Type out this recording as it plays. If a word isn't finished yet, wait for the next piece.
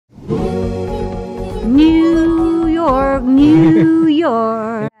New York, New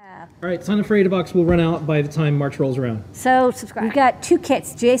York. All right, Son of Ferrari box will run out by the time March rolls around. So subscribe. We've got two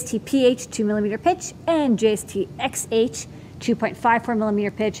kits, JST PH 2mm pitch and JST XH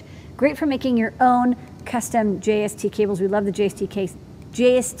 2.54mm pitch. Great for making your own custom JST cables. We love the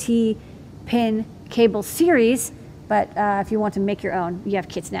JST pin cable series, but if you want to make your own, you have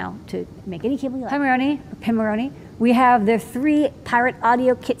kits now to make any cable you like. Pimoroni. We have their 3 Pirate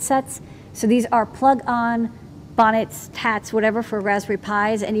Audio kit sets. So these are plug-on bonnets, hats, whatever for Raspberry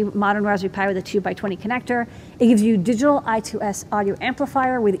Pis, any modern Raspberry Pi with a 2x20 connector. It gives you digital I2S audio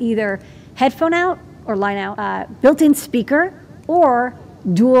amplifier with either headphone out or line out, built-in speaker, or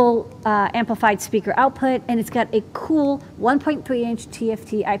dual amplified speaker output, and it's got a cool 1.3-inch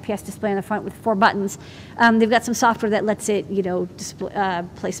TFT IPS display on the front with 4 buttons. They've got some software that lets it,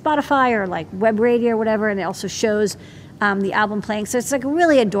 play Spotify or like web radio or whatever, and it also shows the album playing. So it's like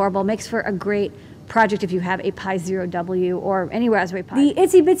really adorable. Makes for a great project if you have a Pi Zero W or any Raspberry Pi. The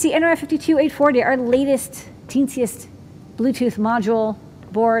Itsy Bitsy nRF52840, our latest, teensiest Bluetooth module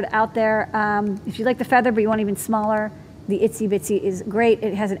board out there. If you like the Feather but you want even smaller, the Itsy Bitsy is great.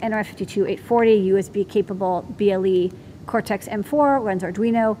 It has an nRF52840 USB capable BLE Cortex M4, runs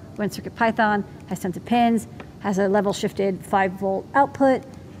Arduino, runs CircuitPython, has tons of pins, has a level shifted 5-volt output,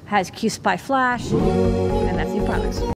 has QSPI flash, and that's new products.